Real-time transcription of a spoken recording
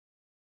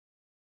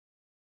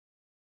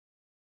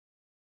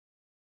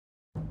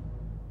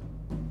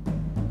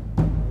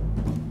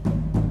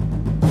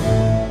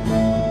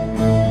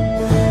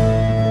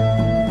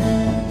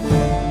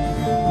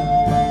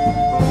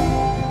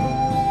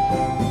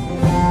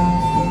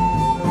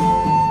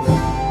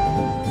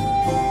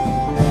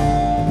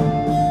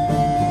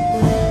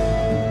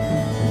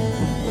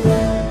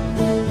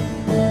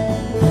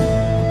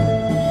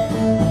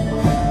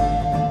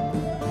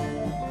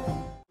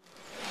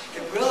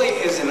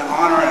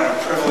and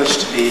a privilege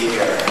to be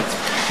here.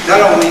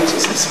 Not only to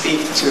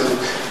speak to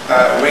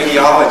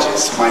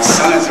radiologists, my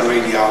son is a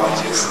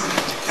radiologist,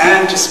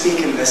 and to speak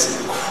in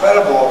this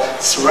incredible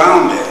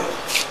surrounding.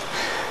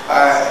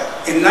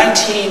 In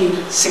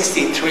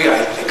 1963,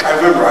 I think, I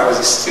remember I was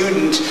a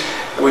student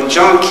when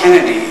John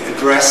Kennedy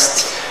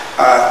addressed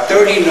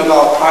 30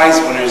 Nobel Prize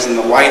winners in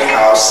the White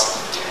House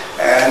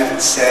and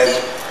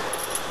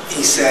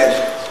he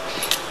said,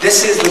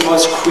 "This is the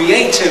most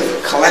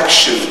creative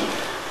collection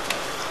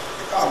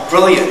of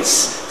brilliance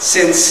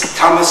since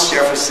Thomas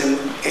Jefferson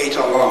ate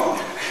alone."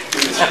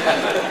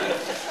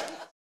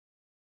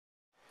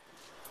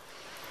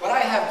 What I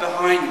have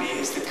behind me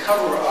is the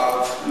cover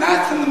of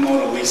Math and the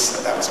Mona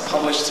Lisa that was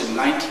published in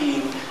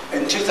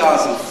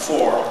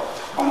 2004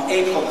 on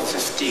April the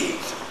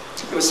 15th.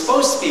 It was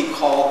supposed to be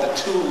called The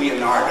Two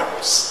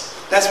Leonardos.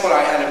 That's what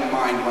I had in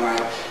mind when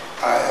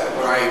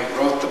I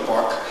wrote the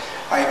book.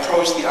 I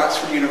approached the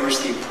Oxford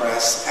University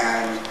Press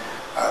and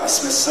the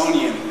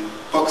Smithsonian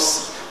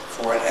Books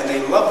for it, and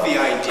they loved the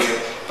idea,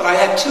 but I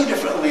had two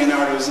different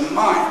Leonardos in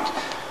mind.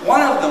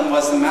 One of them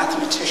was the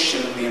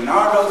mathematician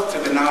Leonardo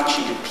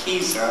Fibonacci de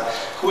Pisa,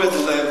 who had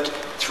lived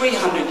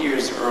 300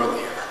 years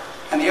earlier.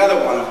 And the other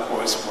one, of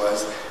course,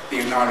 was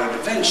Leonardo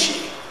da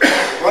Vinci.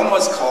 One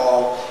was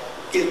called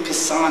Il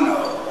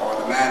Pisano, or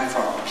the man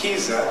from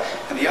Pisa,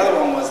 and the other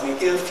one was the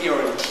Il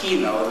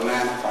Fiorentino, the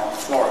man from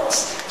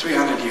Florence,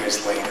 300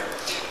 years later.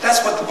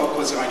 That's what the book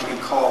was going to be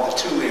called, The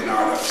Two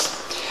Leonardos.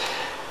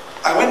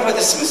 I went with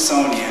the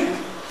Smithsonian.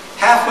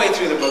 Halfway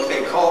through the book,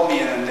 they called me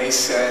in and they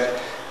said,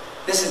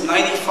 "This is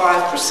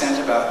 95%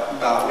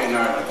 about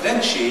Leonardo da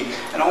Vinci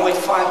and only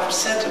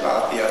 5%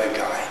 about the other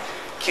guy.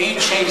 Can you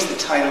change the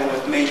title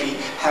with maybe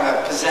have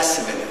a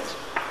possessive in it?"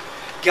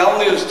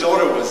 Galileo's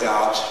Daughter was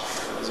out.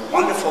 It was a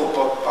wonderful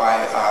book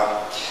by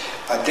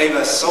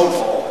Deva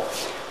Sobol,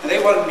 and they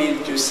wanted me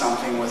to do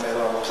something with a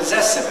little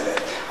possessive in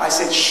it. I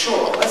said,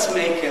 "Sure, let's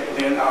make it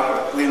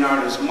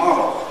Leonardo's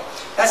model.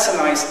 That's a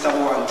nice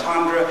double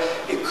entendre.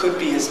 It could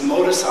be his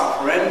modus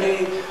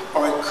operandi,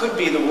 or it could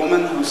be the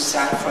woman who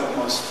sat for the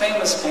most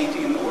famous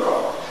painting in the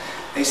world."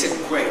 They said,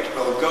 "Great,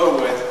 we'll go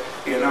with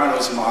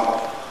Leonardo's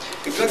model."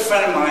 A good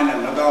friend of mine, a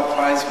Nobel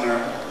Prize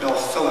winner, Bill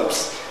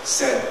Phillips,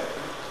 said,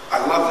 "I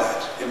love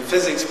that. In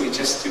physics, we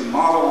just do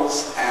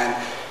models," and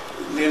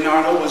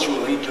Leonardo was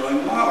really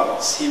doing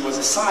models. He was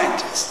a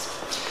scientist.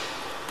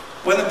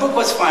 When the book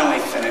was finally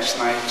finished,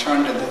 and I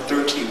turned to the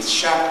 13th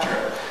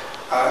chapter,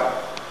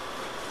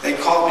 they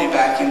called me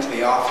back into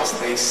the office.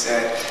 They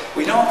said,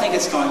 "We don't think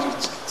it's going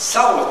to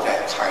sell with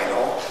that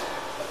title."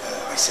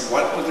 I said,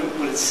 "What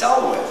would it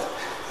sell with?"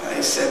 And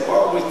they said,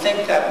 "Well, we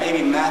think that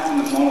maybe Math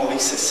and the Mona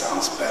Lisa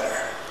sounds better."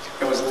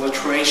 There was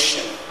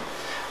alliteration.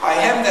 I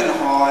hemmed and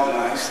hawed, and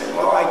I said,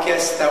 "Well, I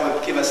guess that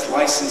would give us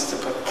license to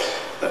put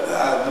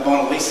the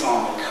Mona Lisa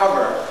on the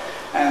cover."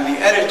 And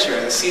the editor,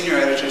 the senior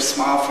editor,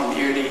 smiled from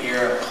ear to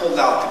ear and pulled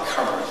out the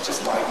cover,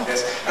 just like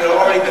this. It had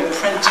already been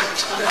printed.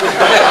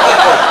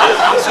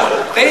 So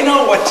they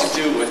know what to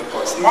do with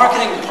books.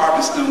 Marketing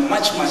departments know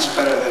much, much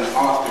better than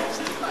authors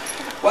do.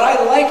 What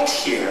I liked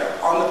here,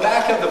 on the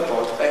back of the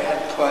book, they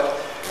had put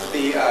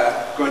the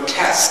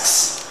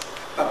grotesques.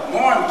 But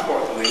more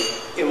importantly,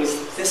 it was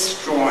this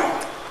drawing.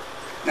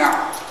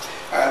 Now,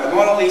 the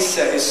Mona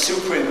Lisa is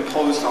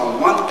superimposed on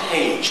one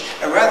page,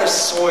 a rather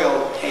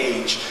soiled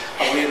page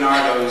of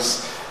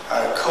Leonardo's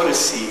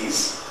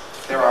codices.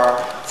 There are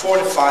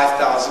 4,000 to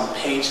 5,000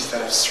 pages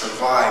that have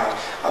survived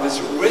of his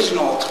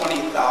original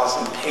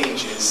 20,000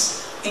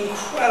 pages.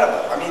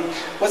 Incredible. I mean,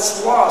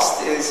 what's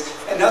lost is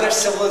another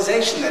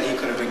civilization that he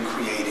could have been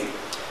creating.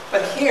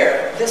 But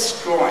here,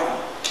 this drawing,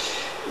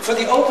 for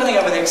the opening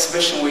of an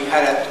exhibition we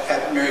had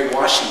at Mary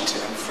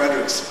Washington in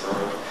Fredericksburg,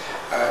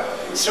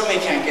 you certainly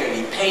can't get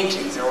any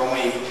paintings. There are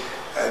only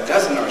a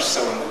dozen or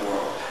so in the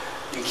world.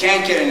 You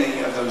can't get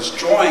any of those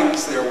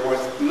drawings. They're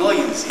worth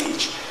millions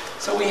each.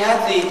 So we had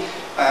the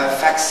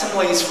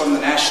facsimiles from the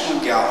National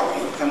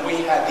Gallery, and we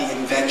had the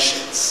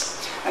inventions.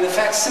 And the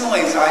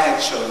facsimiles I had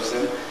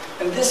chosen,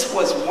 and this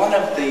was one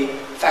of the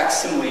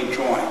facsimile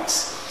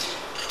drawings.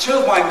 Two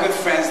of my good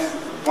friends,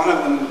 one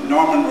of them,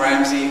 Norman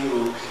Ramsey,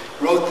 who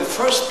wrote the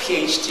first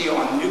PhD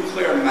on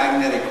nuclear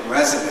magnetic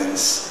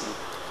resonance,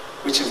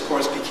 which of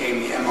course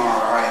became the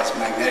MRI as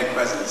magnetic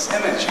resonance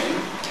imaging,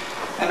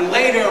 and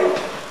later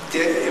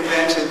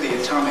invented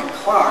the atomic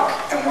clock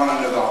and won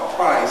a Nobel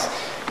Prize.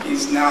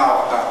 He's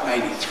now about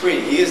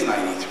 93. He is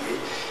 93.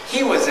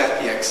 He was at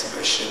the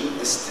exhibition,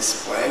 this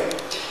display,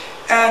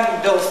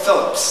 and Bill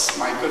Phillips,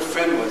 my good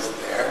friend, was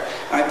there.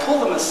 And I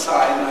pulled him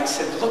aside and I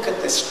said, "Look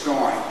at this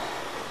drawing."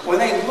 When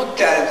they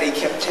looked at it, they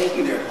kept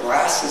taking their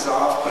glasses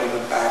off, putting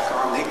them back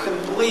on. They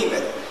couldn't believe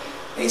it.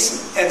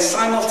 And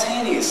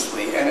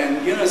simultaneously and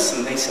in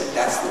unison, they said,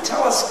 "That's the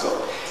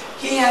telescope."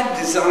 He had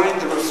designed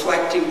the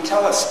reflecting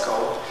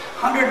telescope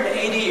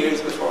 180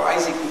 years before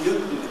Isaac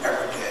Newton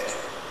ever did.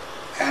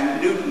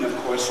 And Newton, of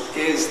course,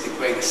 is the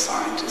greatest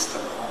scientist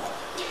of all.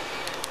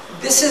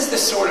 This is the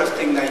sort of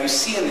thing that you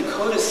see in the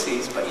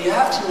codices, but you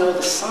have to know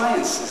the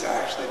sciences,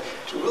 actually,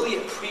 to really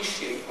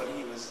appreciate what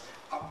he